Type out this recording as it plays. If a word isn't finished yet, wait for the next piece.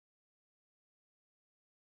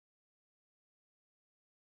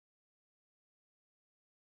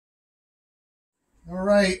All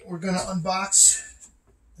right, we're going to unbox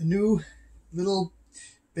a new little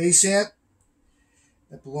bass amp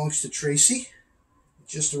that belongs to Tracy. It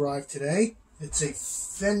just arrived today. It's a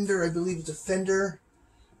Fender, I believe it's a Fender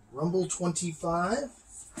Rumble 25. All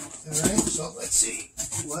right, so let's see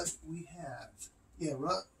what we have. Yeah,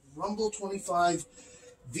 Rumble 25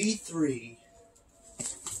 V3.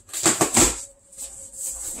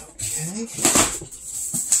 Okay,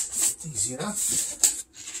 easy enough.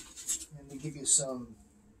 And we give you some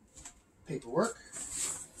paperwork.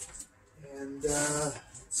 And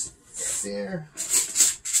let's see there.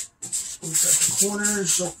 We've got the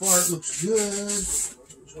corners. So far it looks good.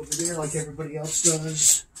 It goes over there like everybody else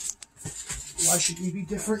does. Why should we be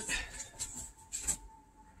different?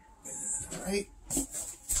 Alright.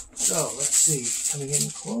 So let's see. Coming in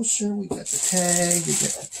closer, we got the tag,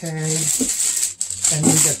 and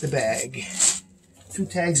we got the bag. 2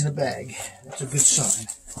 tags in a bag. That's a good sign.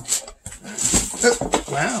 Oh,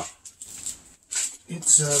 wow.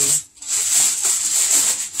 It's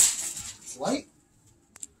light.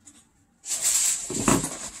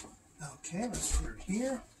 Okay, let's put it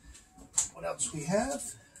here. What else we have?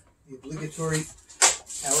 The obligatory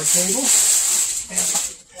power cable. And we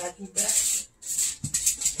put the packing back.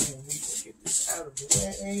 And we will get this out of the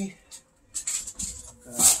way.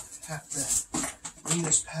 I'm going to have to bring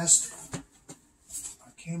this past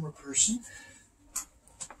our camera person.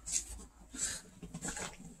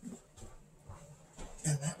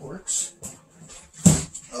 And that works.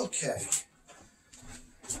 Okay.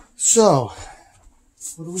 So,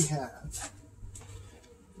 what do we have?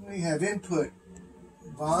 We have input,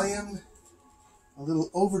 volume, a little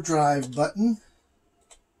overdrive button,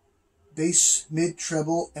 bass, mid,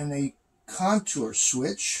 treble, and a contour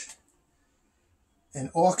switch. An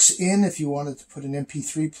aux in if you wanted to put an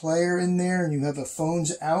MP3 player in there and you have a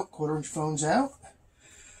phones out, 1/4-inch phones out.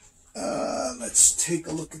 Let's take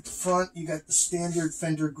a look at the front. You got the standard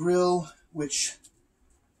Fender grill, which,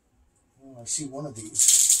 well, I see one of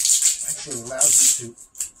these actually allows you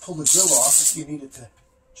to pull the grill off if you needed to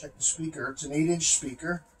check the speaker. It's an 8-inch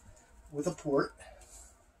speaker with a port.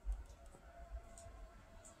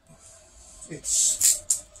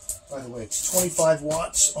 It's, by the way, it's 25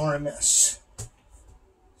 watts RMS.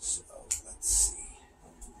 So let's see.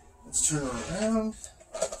 Let's turn it around.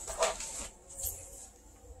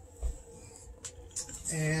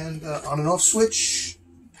 And on and off switch,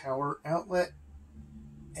 power outlet,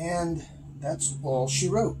 and that's all she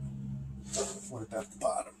wrote. What about the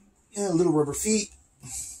bottom? Yeah, little rubber feet,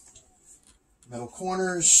 metal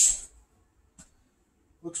corners.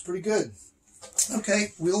 Looks pretty good.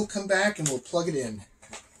 Okay, we'll come back and we'll plug it in.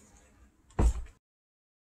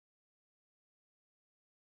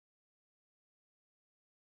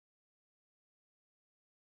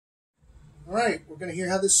 All right, we're going to hear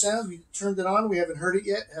how this sounds. We turned it on. We haven't heard it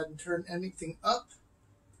yet. Hadn't turned anything up.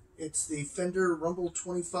 It's the Fender Rumble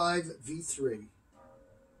 25 V3.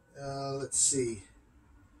 Let's see.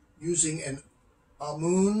 Using an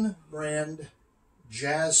Amun brand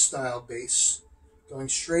jazz style bass. Going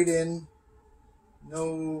straight in.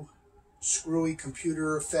 No screwy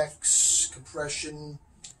computer effects, compression,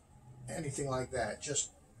 anything like that.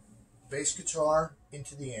 Just bass guitar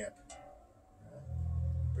into the amp.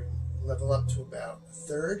 Level up to about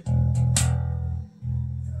 1/3. All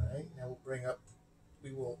right, now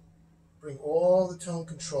we will bring all the tone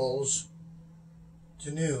controls to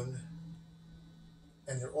noon,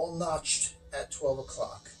 and they're all notched at 12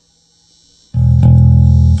 o'clock.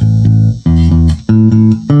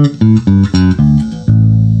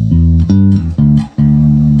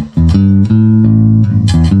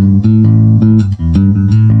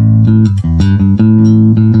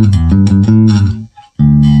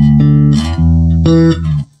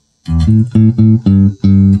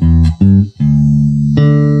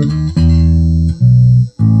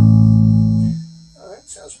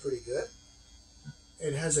 Sounds pretty good.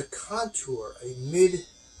 It has a contour, a mid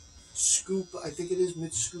scoop, I think it is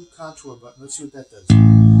mid scoop contour button. Let's see what that does. I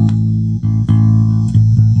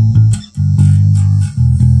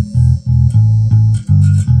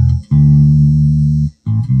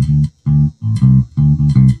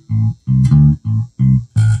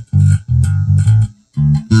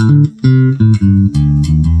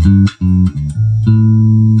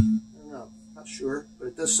don't know, not sure, but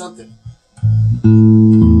it does something.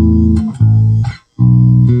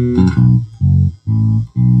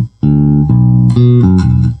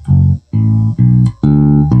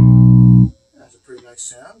 That's a pretty nice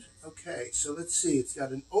sound. Okay, so let's see. It's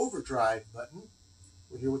got an overdrive button.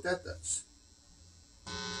 We'll hear what that does.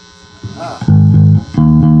 Ah.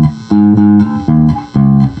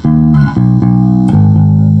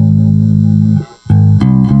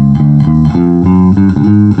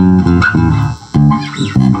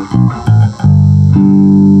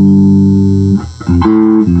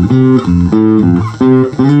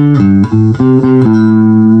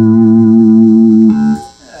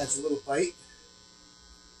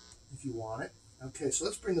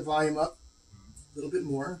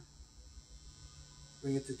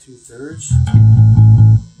 Bring it to 2/3.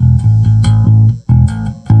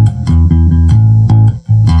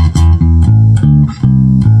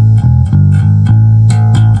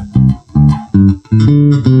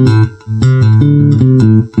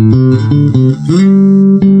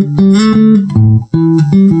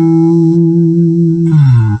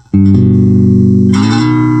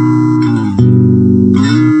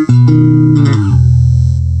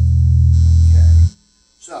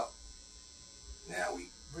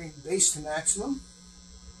 To maximum.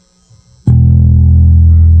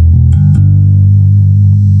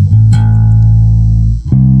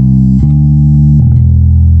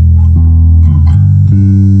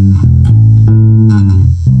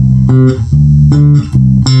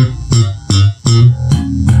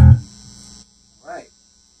 All right.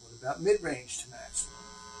 What about mid-range to maximum?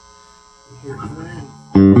 Here coming in.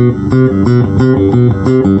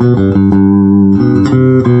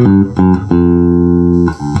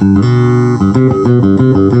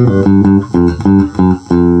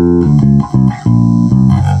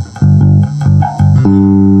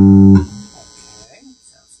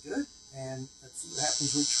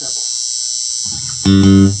 With treble.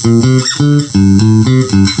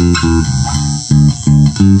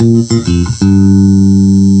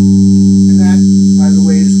 And that, by the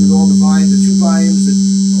way, is with all the two volumes that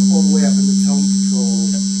are all the way up in the tone control.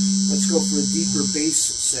 Let's go for a deeper bass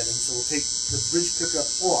setting. So we'll take the bridge pickup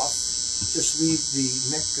off, just leave the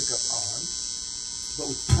neck pickup on, but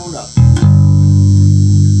with the tone up.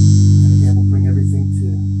 And again, we'll bring everything to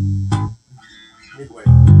midway.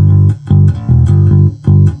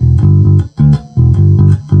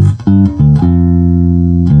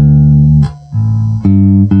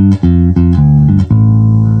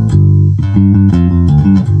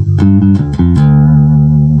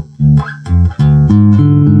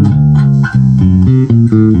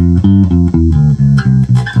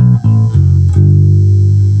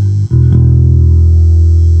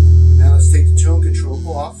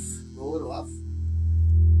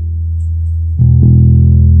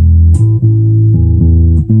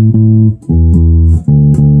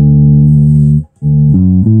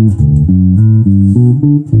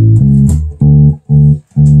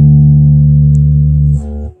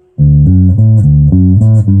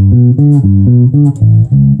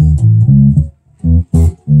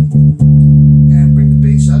 And bring the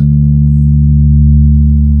bass up.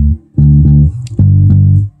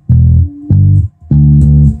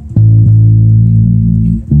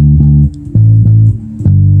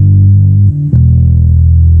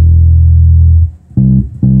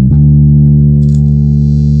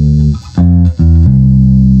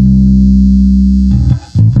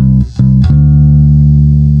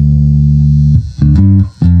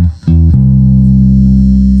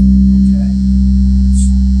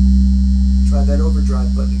 That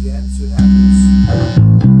overdrive button again, see what happens.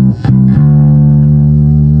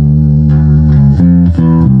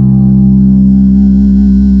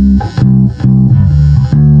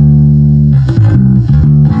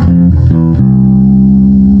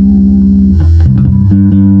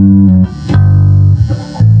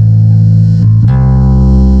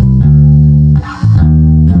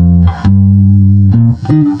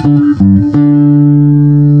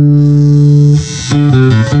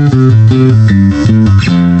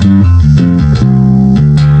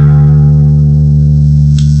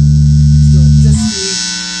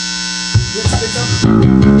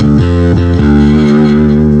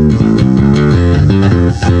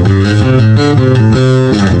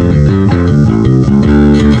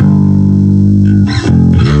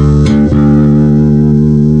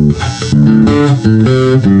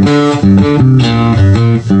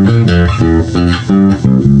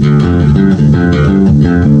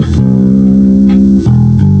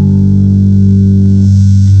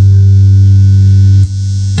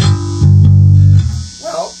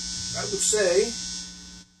 Say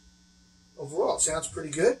overall it sounds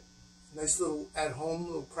pretty good. Nice little at-home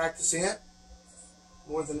little practice amp,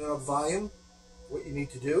 more than enough volume, what you need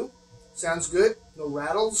to do. Sounds good, no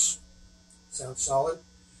rattles, sounds solid.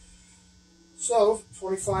 So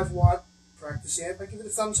 25 watt practice amp, I give it a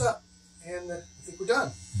thumbs up, and I think we're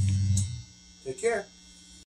done. Take care.